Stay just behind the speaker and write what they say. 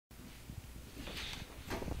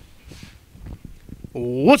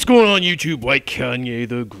What's going on YouTube? White Kanye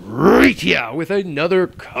the Great here with another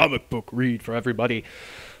comic book read for everybody.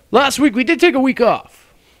 Last week we did take a week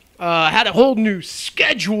off. Had a whole new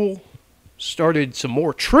schedule. Started some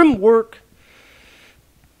more trim work.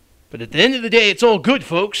 But at the end of the day, it's all good,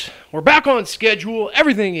 folks. We're back on schedule.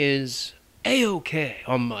 Everything is A-okay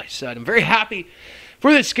on my side. I'm very happy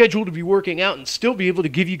for this schedule to be working out and still be able to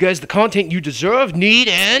give you guys the content you deserve, need,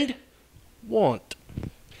 and want.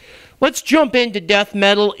 Let's jump into Death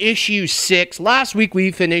Metal issue 6. Last week we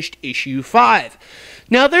finished issue 5.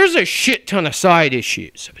 Now there's a shit ton of side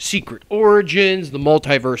issues. Secret Origins, The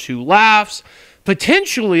Multiverse Who Laughs.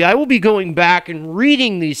 Potentially I will be going back and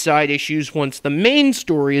reading these side issues once the main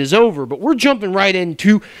story is over. But we're jumping right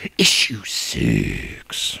into issue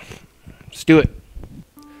 6. Let's do it.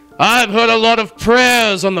 I've heard a lot of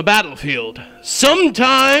prayers on the battlefield.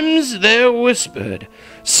 Sometimes they're whispered.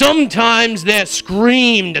 Sometimes they're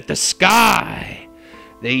screamed at the sky.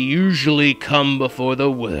 They usually come before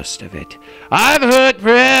the worst of it. I've heard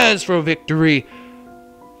prayers for victory,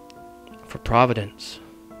 for providence,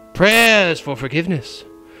 prayers for forgiveness.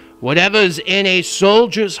 Whatever's in a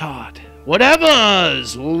soldier's heart,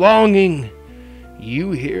 whatever's longing,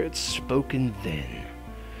 you hear it spoken then.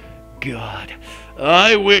 God,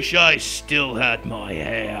 I wish I still had my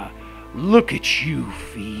hair. Look at you,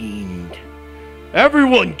 fiend.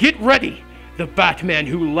 Everyone, get ready! The Batman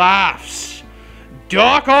Who Laughs!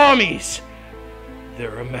 Dark armies!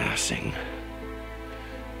 They're amassing.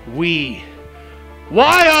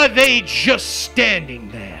 Why are they just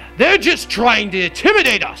standing there? They're just trying to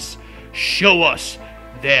intimidate us! Show us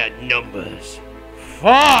their numbers.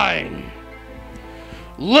 Fine!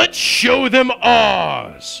 Let's show them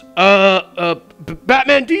ours!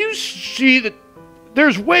 Batman, do you see that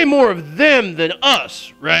there's way more of them than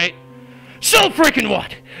us, right? So freaking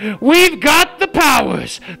what? We've got the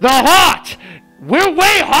powers, the heart. We're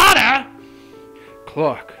way hotter.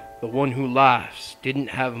 Clark, the one who laughs, didn't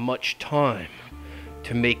have much time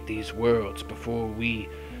to make these worlds before we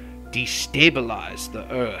destabilized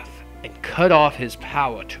the Earth and cut off his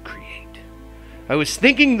power to create. I was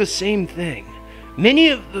thinking the same thing. Many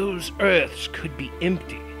of those Earths could be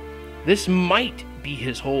empty. This might be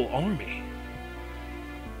his whole army.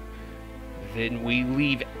 Then we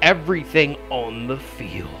leave everything on the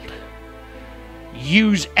field.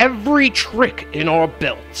 Use every trick in our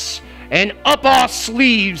belts and up our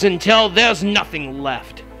sleeves until there's nothing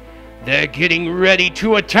left. They're getting ready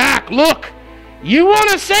to attack. Look! You want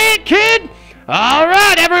to say it, kid? All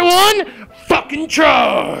right, everyone! Fucking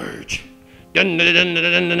charge! Dun, dun, dun, dun,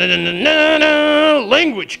 dun, dun, dun, dun, dun.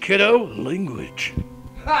 Language, kiddo. Language.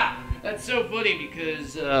 Ha! That's so funny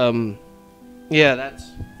because, yeah,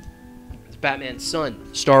 that's Batman's son,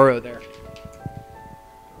 Starro there.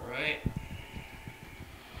 Alright.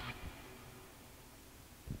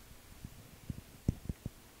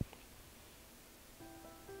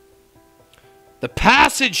 The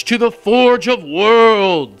passage to the Forge of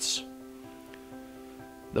Worlds.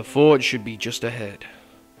 The Forge should be just ahead.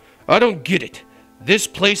 I don't get it. This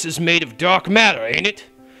place is made of dark matter, ain't it?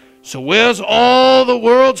 So where's all the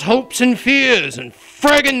world's hopes and fears and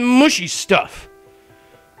friggin' mushy stuff?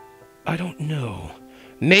 I don't know.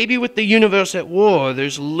 Maybe with the universe at war,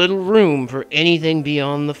 there's little room for anything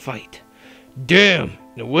beyond the fight. Damn,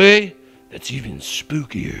 in a way, that's even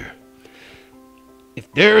spookier.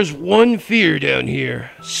 If there's one fear down here,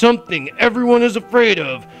 something everyone is afraid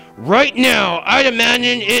of, right now, I'd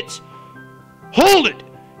imagine it's... Hold it!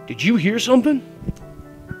 Did you hear something?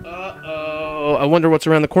 Uh-oh. I wonder what's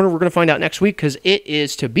around the corner. We're going to find out next week, because it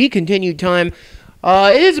is to be continued time.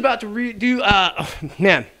 It is about to redo...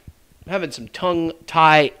 man... having some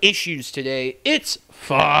tongue-tie issues today. It's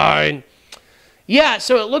fine. Yeah,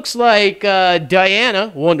 so it looks like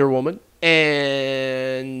Diana, Wonder Woman,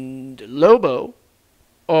 and Lobo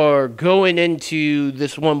are going into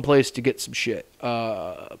this one place to get some shit.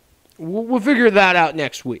 We'll figure that out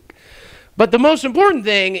next week. But the most important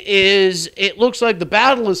thing is it looks like the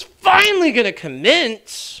battle is finally going to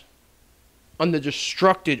commence on the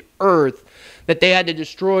destructed Earth that they had to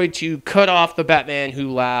destroy to cut off the Batman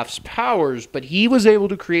Who Laughs powers. But he was able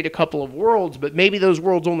to create a couple of worlds, but maybe those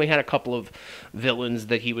worlds only had a couple of villains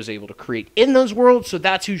that he was able to create in those worlds, so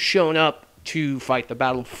that's who's shown up to fight the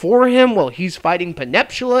battle for him while he's fighting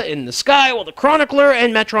Peninsula in the sky while the Chronicler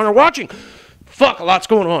and Metron are watching. Fuck, a lot's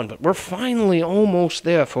going on, but we're finally almost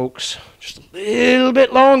there, folks. Just a little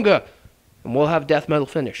bit longer, and we'll have Death Metal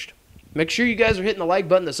finished. Make sure you guys are hitting the like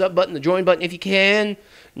button, the sub button, the join button if you can.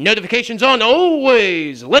 Notifications on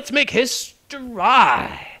always. Let's make history.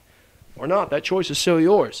 Or not. That choice is so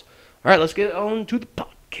yours. All right, let's get on to the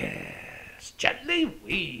podcast. Gently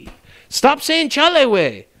weave. Stop saying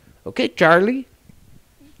Chalewe. Okay, Charlie?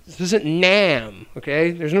 This isn't Nam,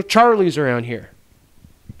 okay? There's no Charlies around here.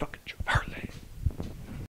 Fucking Charlie.